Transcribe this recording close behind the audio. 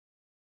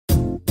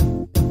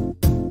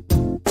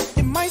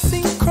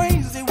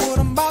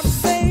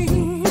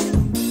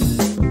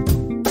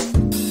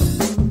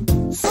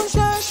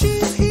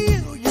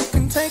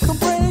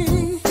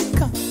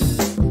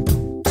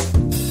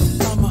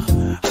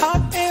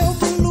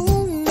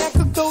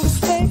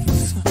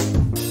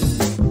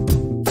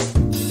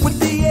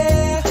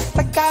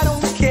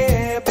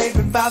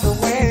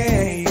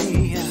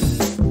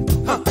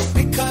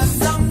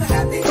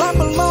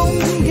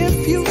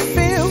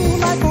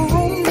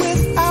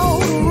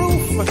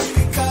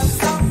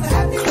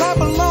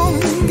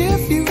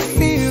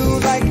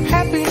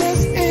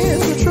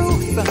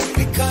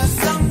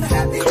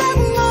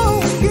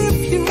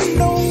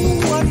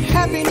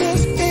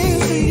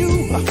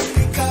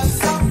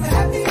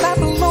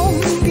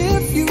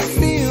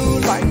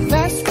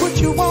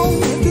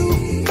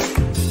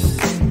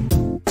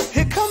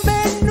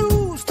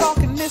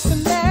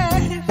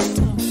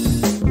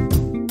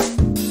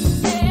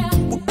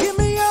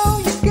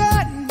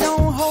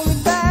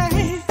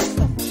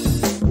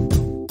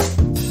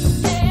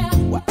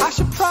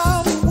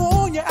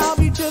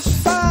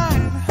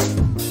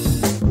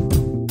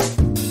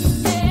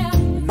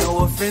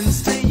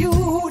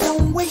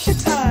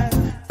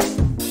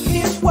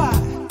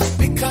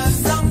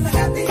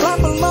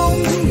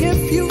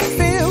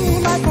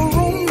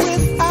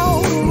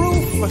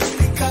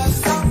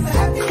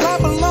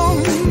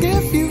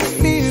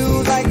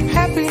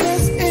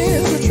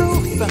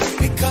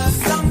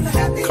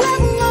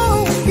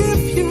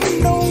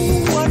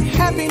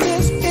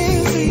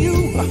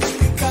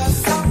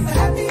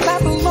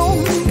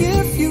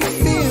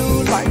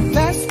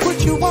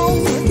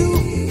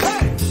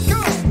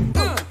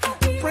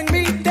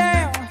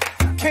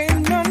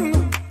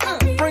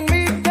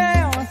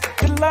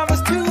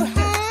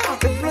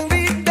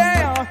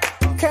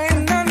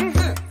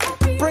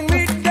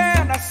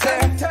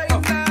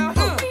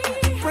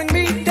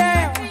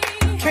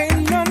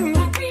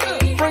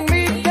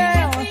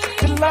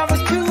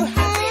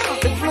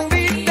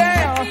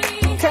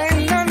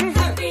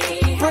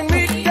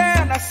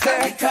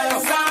said,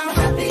 because I'm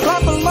happy.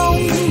 Clap along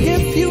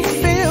if you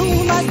feel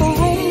like a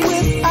room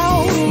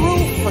without a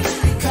roof.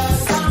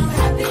 Because I'm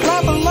happy.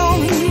 Clap along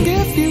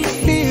if you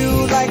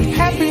feel like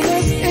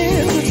happiness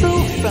is the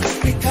truth.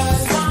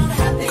 Because I'm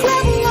happy.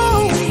 Clap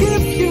along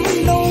if you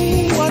know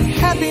what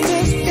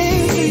happiness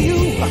is to you.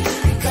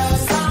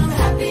 Because I'm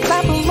happy.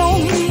 Clap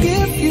along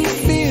if you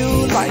feel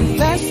like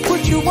that's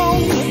what you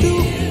want to do.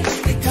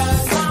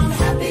 Because I'm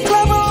happy.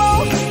 Clap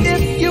along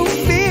if you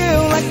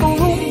feel like a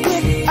room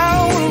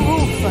without a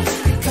roof.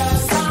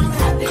 Because I'm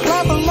happy.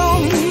 Clap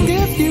along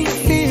if you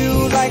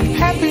feel like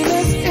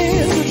happiness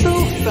is the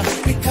truth.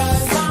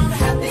 Because I'm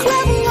happy.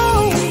 Clap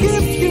along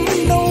if you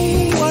know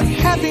what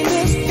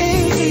happiness is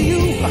to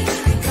you.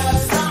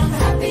 Because I'm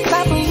happy.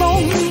 Clap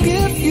along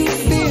if you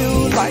feel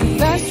like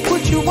that's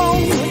what you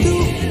want to do.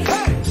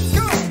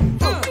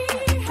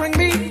 Bring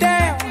me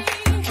down,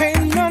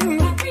 can't none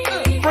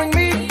bring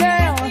me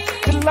down.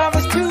 The love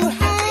is too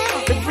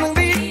high to bring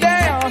me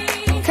down.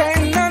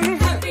 Can't none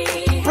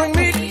bring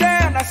me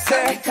down. I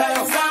said,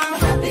 because I'm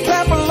happy.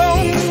 Clap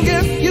along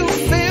if you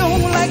feel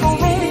like a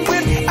room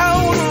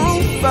without a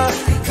roof.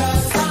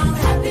 Because I'm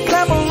happy.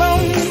 Clap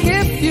along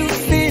if you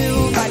feel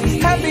like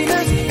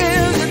happiness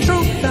is the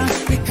truth.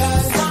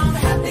 Because I'm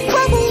happy.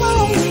 Clap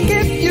along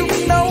if you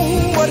know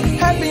what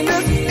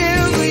happiness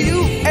is to you.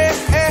 Hey,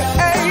 hey,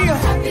 hey.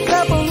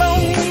 Clap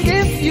along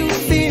if you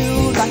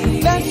feel like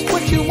that's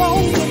what you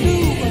want to do.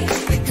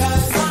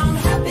 Because I'm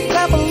happy.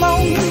 Clap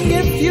along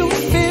if you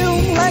feel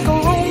like a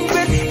room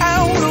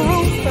without a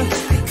roof.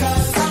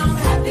 Because I'm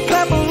happy.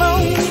 Clap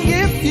along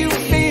if you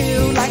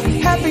feel like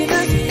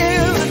happiness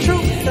is the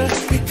truth.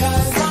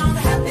 Because I'm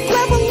happy.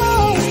 Clap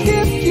along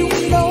if you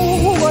know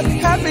what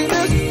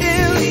happiness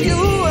is to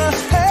you.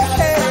 Hey,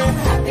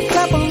 hey.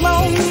 Clap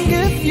along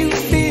if you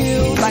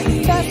feel like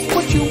that's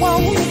what you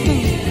want to do.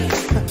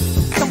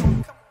 Come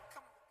on.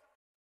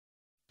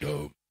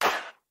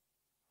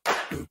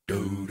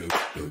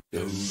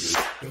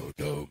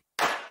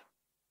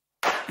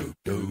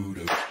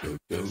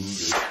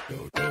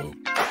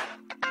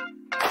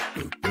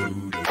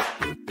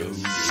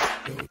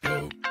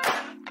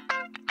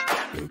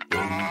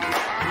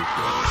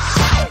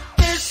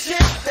 This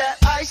shit that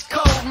ice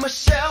cold.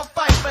 Michelle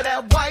fight for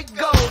that white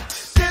gold.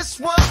 This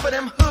one for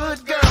them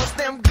hood girls,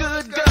 them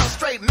good girls,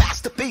 straight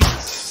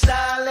masterpieces.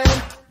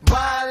 Stylin',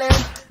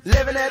 wildin',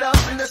 living it up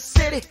in the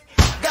city.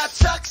 Got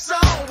Chuck's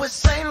on with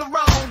Saint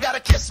Laurent. Gotta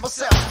kiss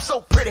myself, I'm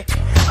so pretty.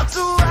 I'm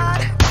too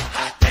hot.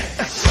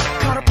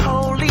 Call the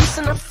police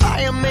and the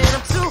fireman.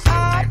 I'm too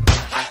hot.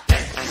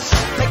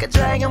 Make a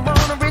dragon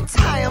wanna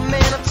retire,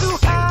 man. I'm too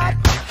hot.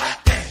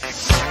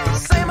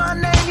 Say my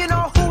name, you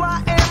know who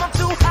I am. I'm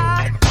too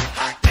hot.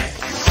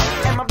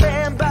 And my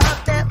band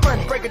bought that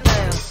money. Break it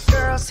down.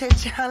 Girls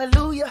hit you,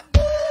 hallelujah.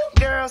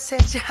 Girls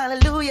hit you,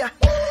 hallelujah.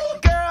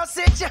 Girls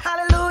hit you,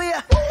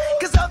 hallelujah.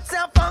 Cause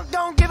Uptown Funk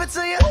don't give it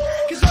to you.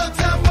 Cause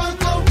Uptown Funk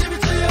don't give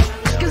it to you.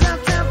 Cause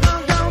Uptown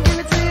Funk don't give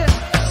it to you.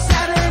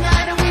 Saturday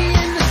night and we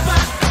in the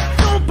spot.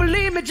 Don't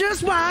believe me,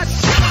 just watch.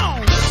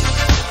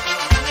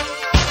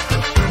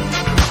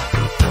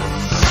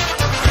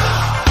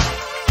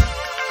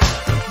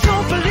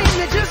 Don't believe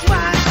me, just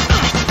watch.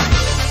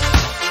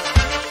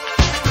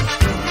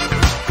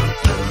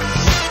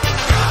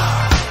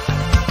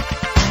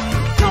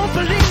 Don't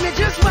believe me,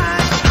 just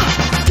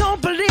watch.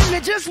 Don't believe me,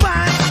 just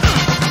watch.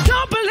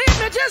 Don't believe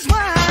me, just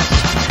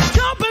watch.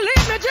 Don't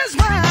believe me, just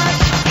watch.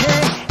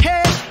 Hey,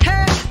 hey,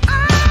 hey,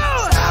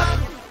 oh! Stop.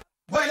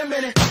 Wait a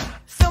minute.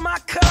 Fill my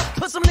cup,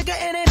 put some nigga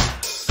in it.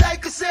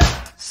 Take a sip,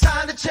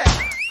 sign the check.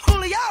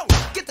 Julio,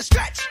 get the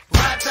stretch.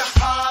 Right to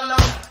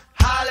Harlem,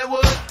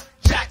 Hollywood,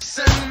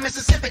 Jackson,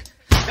 Mississippi.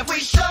 If we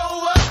show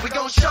up, we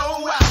gon'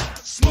 show out.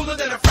 Smoother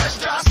than a fresh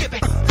drop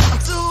skipping. I'm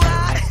too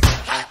hot.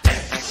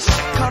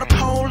 Call the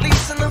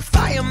police and the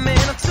fireman.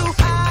 I'm too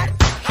hot.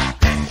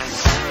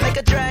 Make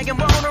a dragon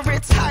wanna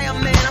retire,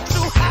 man. I'm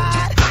too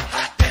hot.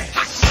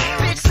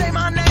 Bitch, say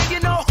my name, you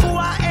know who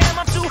I am.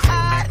 I'm too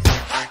hot.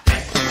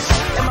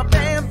 And my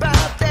band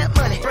bought that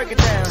money. Break it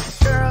down.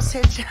 Girls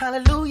hit you,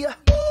 hallelujah.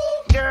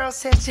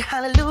 Girls hit you,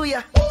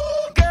 hallelujah.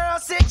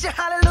 Girls hit you,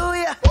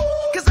 hallelujah.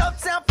 Cause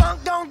Uptown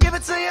Funk don't give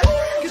it to you.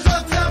 Cause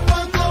Uptown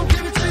Funk don't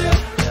give it to you.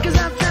 Cause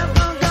Uptown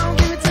Funk don't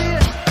give it to you.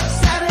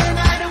 Saturday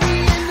night and we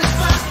in the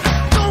spot.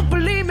 Don't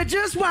believe me,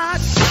 just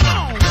watch.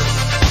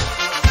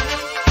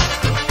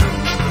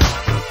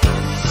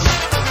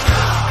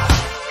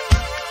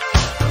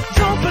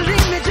 Don't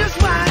believe me,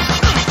 just watch.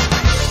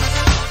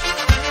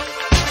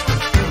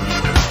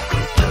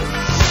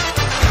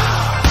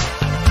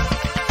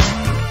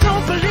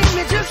 Don't believe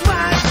me, just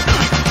watch.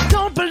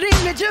 Don't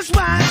believe me, just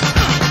watch.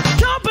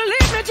 Don't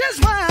believe me,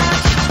 just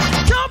watch.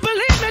 Don't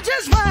believe me,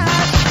 just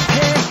watch.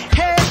 Hey,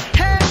 hey,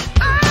 hey,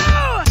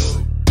 oh!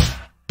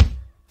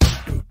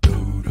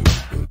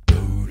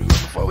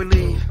 Before we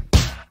leave,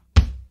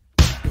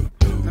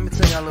 let me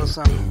tell y'all a little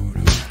something.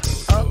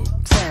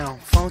 Uptown,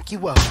 funk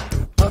you up.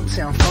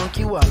 Uptown, funk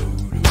you up.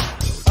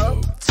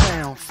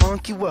 Uptown,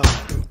 funk you up.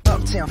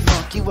 Uptown,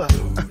 funk you up.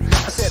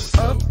 I said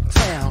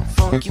uptown,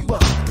 funk you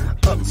up.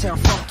 Uptown,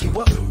 funk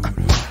you up.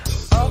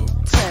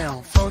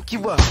 Uptown, funk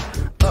funk you up.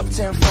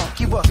 Uptown funk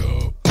you up.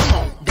 Come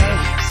on,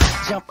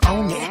 dance, jump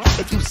on it.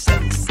 If you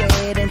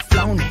said and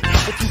flown it,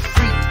 if you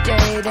freak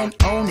dead and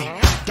own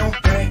it,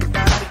 don't brag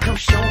about it, come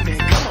show me.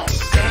 Come on,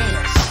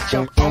 dance,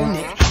 jump on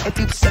it. If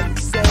you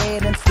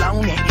said and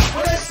flown it,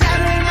 well, it's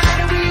Saturday night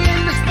and we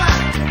in the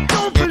spot.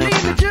 Don't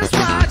believe it, just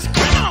watch.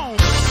 Come on.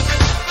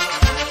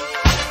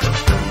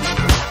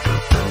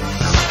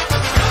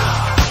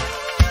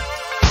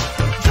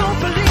 Don't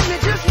believe me,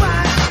 just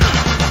watch.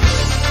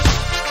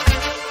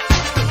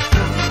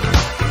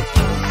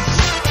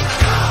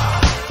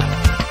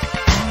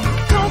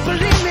 Don't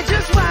believe me,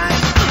 just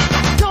watch.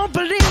 Don't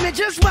believe me,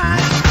 just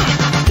watch.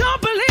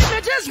 Don't believe me,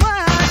 just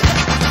watch.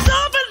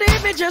 Don't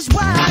believe me, just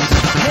watch.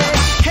 Hey,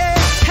 hey,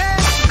 hey,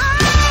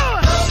 oh!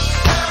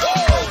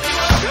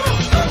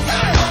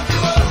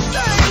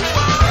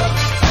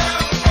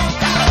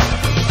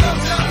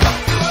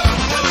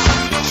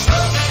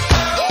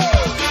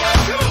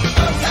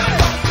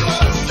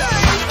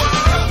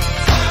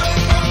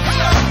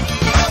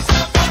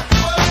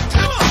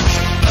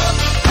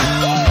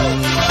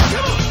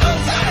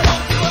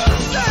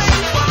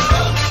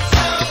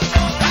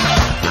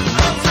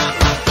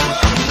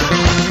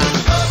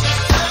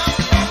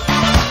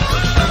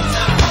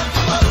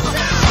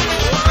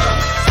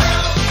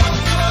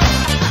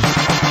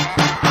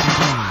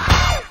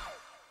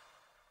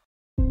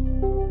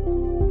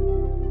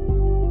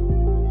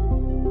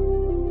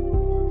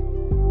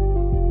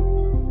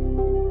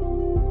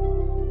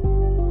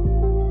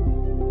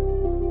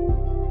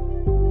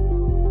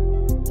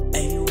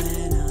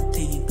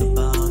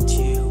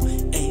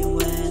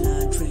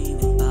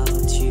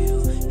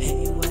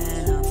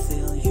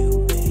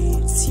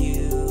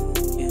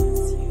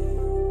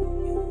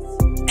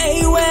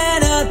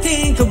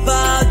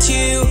 About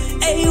you,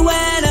 hey,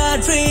 when I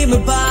dream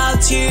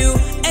about you,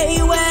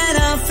 hey, when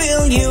I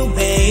feel you,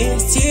 babe,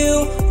 it's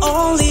you,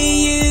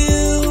 only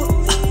you.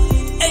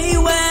 Hey,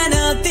 when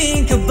I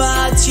think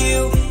about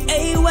you,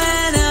 hey,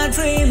 when I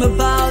dream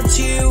about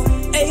you,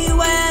 hey,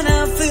 when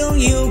I feel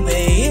you,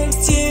 babe,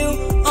 it's you,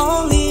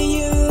 only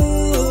you.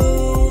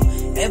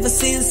 Ever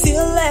since you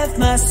left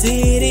my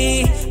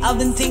city, I've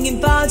been thinking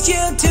about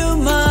you too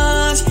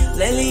much.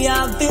 Lately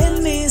I've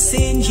been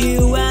missing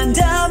you and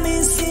I'm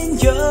missing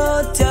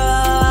your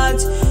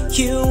touch.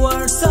 You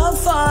were so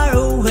far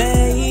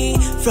away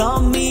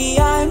from me,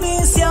 I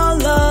miss your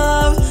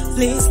love.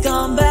 Please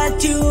come back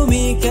to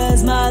me,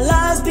 cause my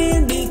life's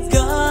been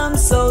become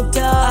so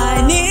tough.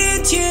 I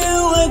need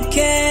you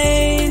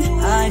again,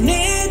 I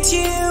need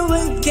you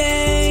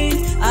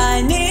again,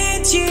 I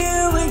need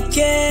you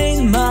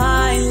again,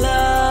 my love.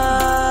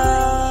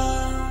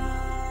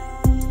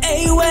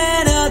 Hey,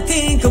 when I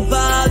think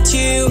about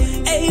you,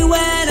 hey,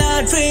 when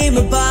I dream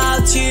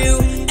about you,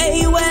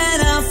 hey,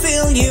 when I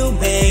feel you,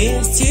 babe,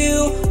 it's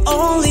you,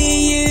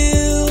 only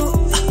you.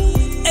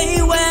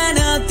 Hey, when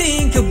I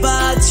think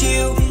about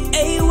you,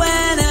 hey,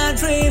 when I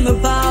dream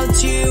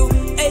about you,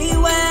 hey,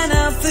 when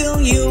I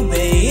feel you,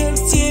 babe,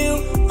 it's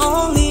you,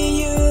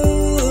 only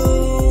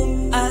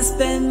you. I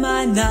spend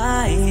my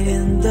night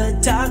in the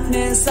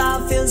darkness, I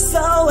feel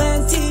so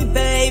empty,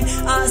 babe.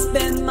 I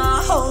spend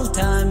my whole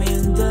time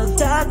in the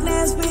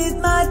darkness with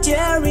my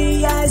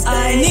teary eyes, babe.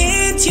 I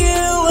need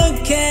you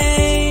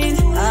again,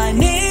 I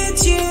need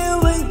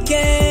you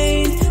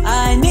again,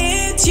 I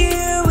need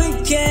you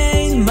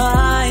again,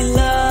 my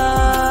love.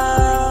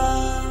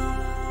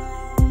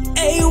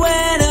 Hey,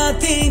 when I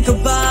think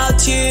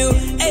about you,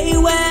 hey,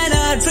 when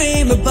I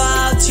dream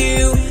about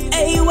you,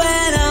 hey,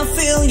 when I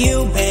feel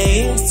you,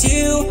 babe, it's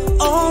you,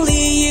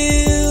 only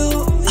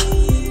you.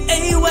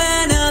 Hey,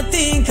 when I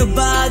think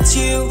about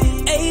you,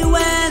 hey,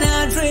 when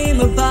I dream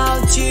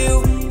about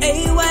you,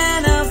 hey,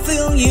 when I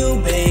feel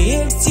you,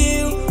 babe, it's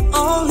you,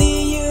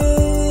 only you.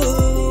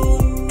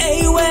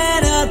 Hey,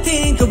 when I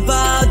think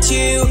about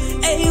you,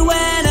 hey,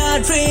 when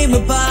I dream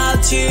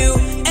about you,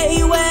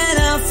 hey, when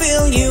I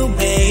feel you,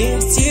 babe,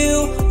 it's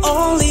you,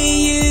 only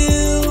you.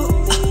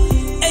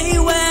 Hey,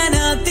 when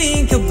I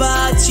think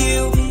about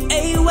you,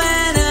 hey,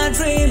 when I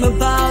dream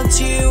about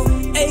you,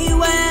 hey,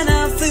 when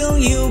I feel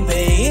you,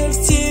 babe,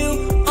 it's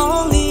you,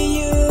 only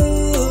you.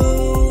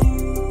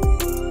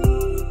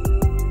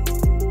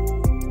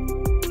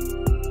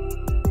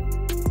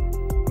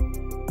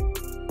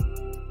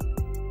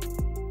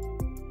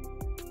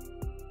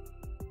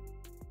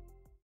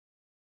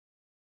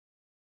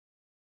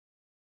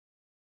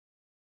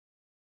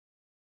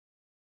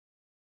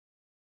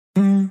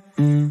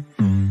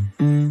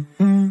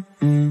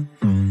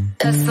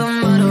 That's the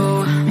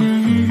motto.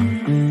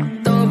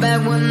 Throw it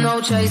back with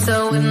no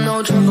chaser, with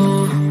no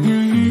trouble.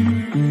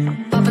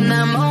 Popping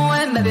that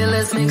Moet, baby,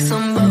 let's make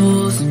some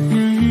bubbles.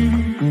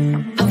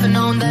 Puffing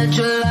on that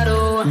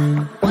gelato,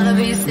 wanna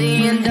be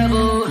seeing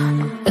double.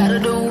 Gotta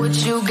do what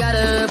you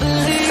gotta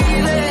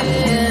believe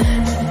it.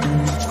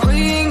 We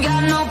ain't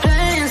got no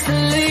plans to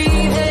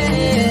leave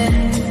it.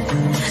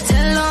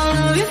 Tell all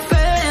of your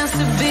friends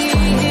to be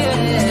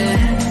here.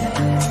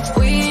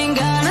 We ain't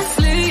gonna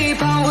sleep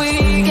all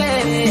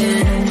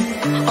weekend.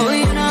 Oh,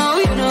 you know,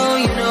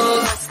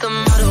 that's the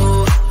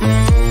motto.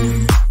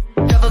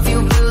 Drop a few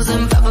pills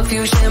and pop a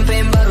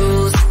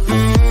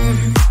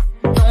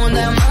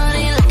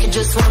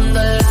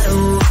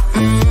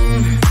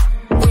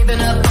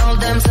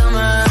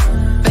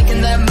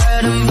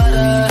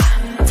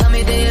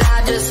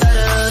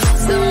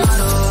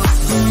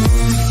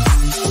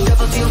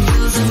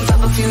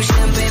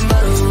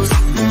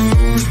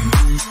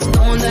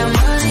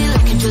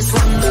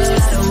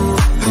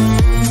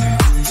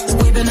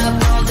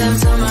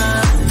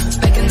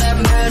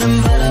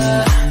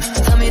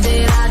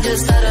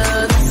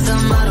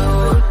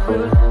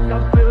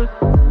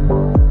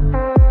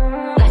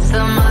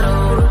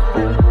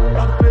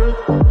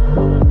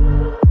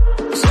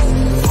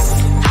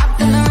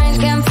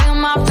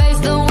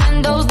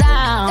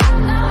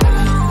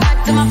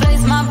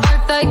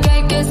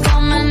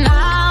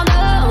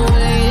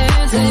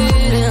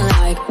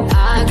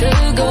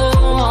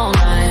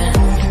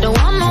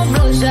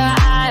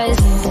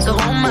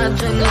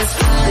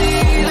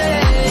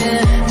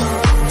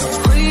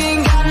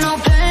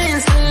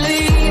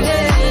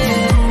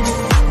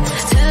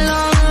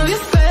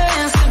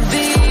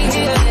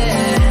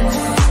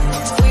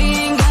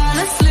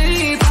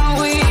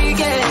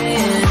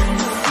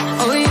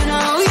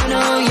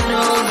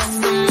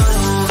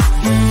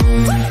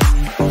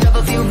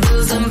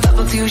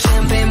few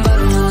champagne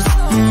bottles.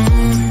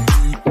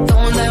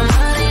 Throwing that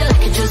money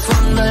like you just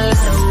won the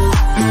lotto.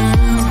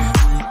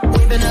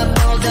 We've been up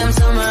all damn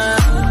summer,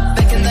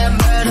 baking that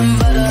bread and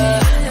butter.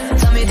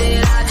 Tell me,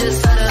 did I just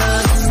stutter?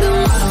 That's the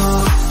motto.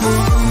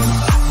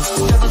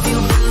 Drop a few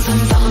pills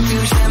and pop a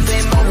few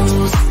champagne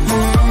bottles.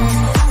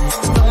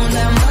 Throwing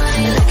that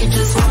money like you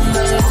just won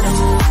the lotto.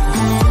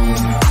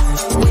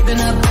 We've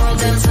been up all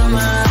damn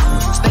summer,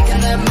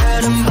 baking that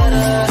bread and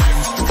butter.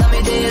 Tell me,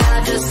 did I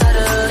just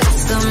stutter?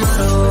 It's the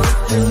motto.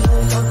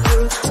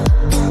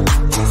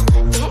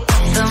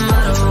 The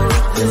motto.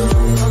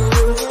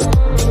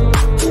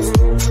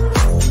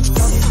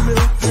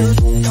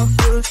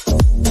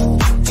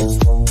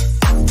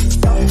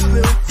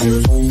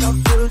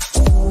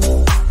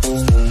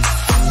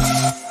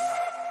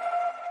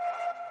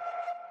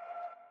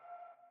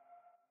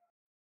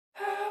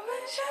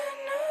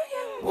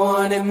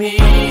 Wanted me,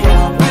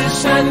 I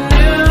wish I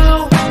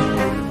knew.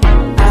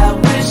 I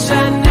wish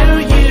I knew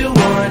you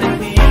wanted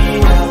me.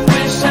 I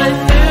wish I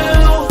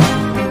knew.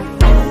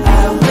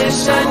 I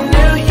wish I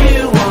knew you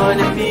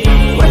wanted me.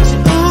 What you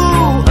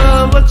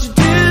what you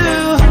do?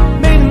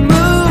 Made a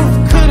move,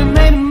 could've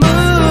made a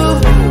move.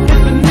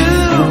 If I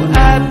knew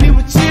I'd be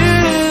with you,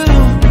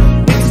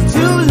 it's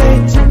too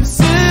late to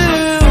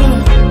pursue.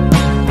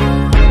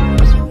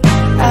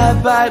 I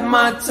bite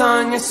my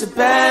tongue, it's a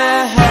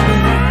bad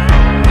habit.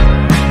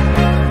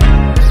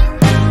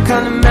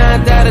 Kinda mad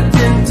that I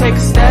didn't take a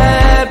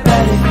stab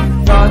at it.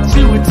 Thought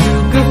you were too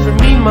good for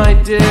me, my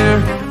dear.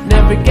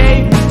 Never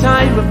gave me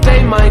time of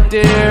day, my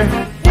dear.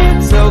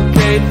 It's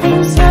okay,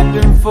 things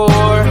happen for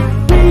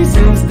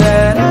reasons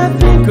that I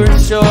think are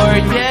sure,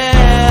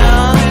 yeah.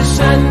 I wish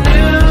I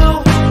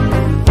knew.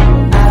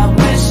 I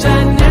wish I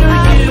knew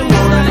you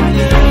wanted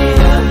me.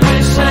 I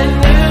wish I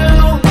knew.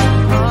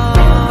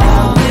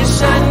 I wish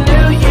I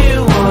knew you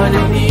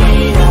wanted me.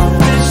 I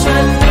wish I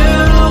knew.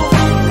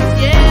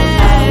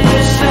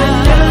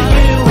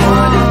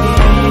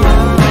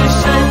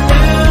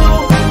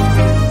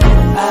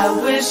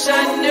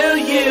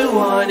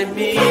 Wanted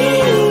me.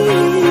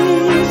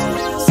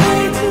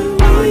 Say to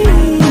me,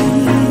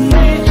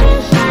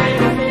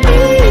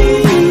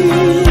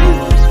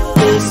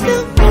 you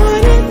still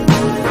want it.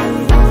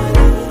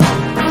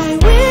 I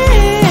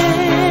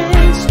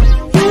wish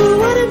you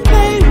wouldn't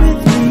play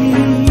with me.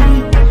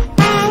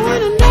 I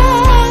wanna know.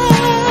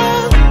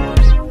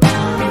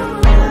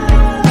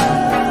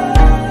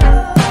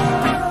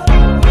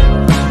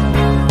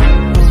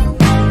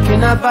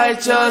 Can I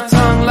bite your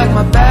tongue like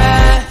my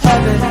bad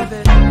habit?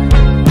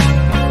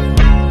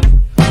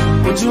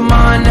 Would you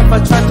mind if I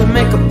tried to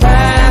make a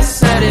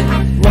pass at it?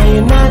 Now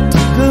you're not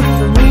too good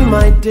for me,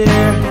 my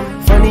dear.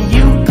 Funny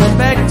you come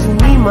back to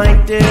me, my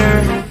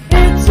dear.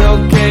 It's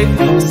okay,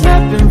 things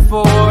happen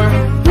for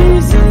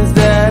reasons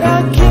that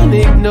I can't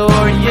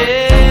ignore,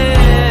 yeah.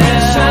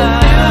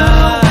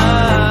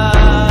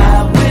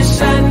 I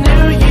wish I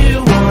knew you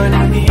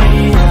wanted me.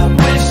 I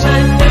wish I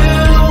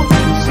knew.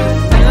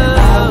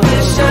 I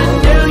wish I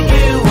knew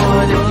you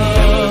wanted me.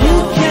 You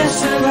can't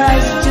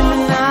surprise a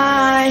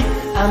Gemini.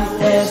 I'm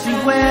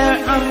everywhere,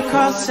 I'm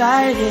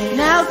cross-sighted.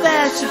 Now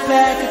that you're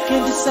back, I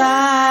can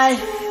decide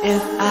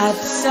if I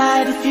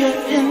decide if you're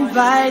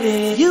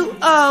invited. You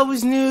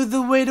always knew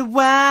the way to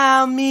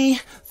wow me.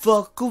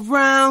 Fuck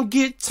around,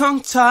 get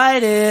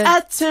tongue-tied.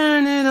 I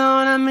turn it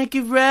on, I make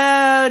it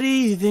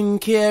rowdy. Then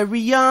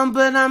carry on,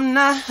 but I'm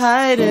not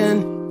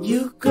hiding.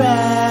 You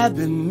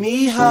grabbing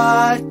me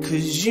hard,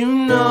 cause you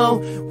know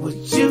what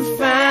you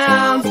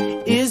found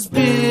is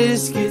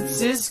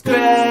biscuits, it's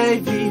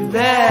gravy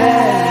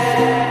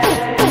bag.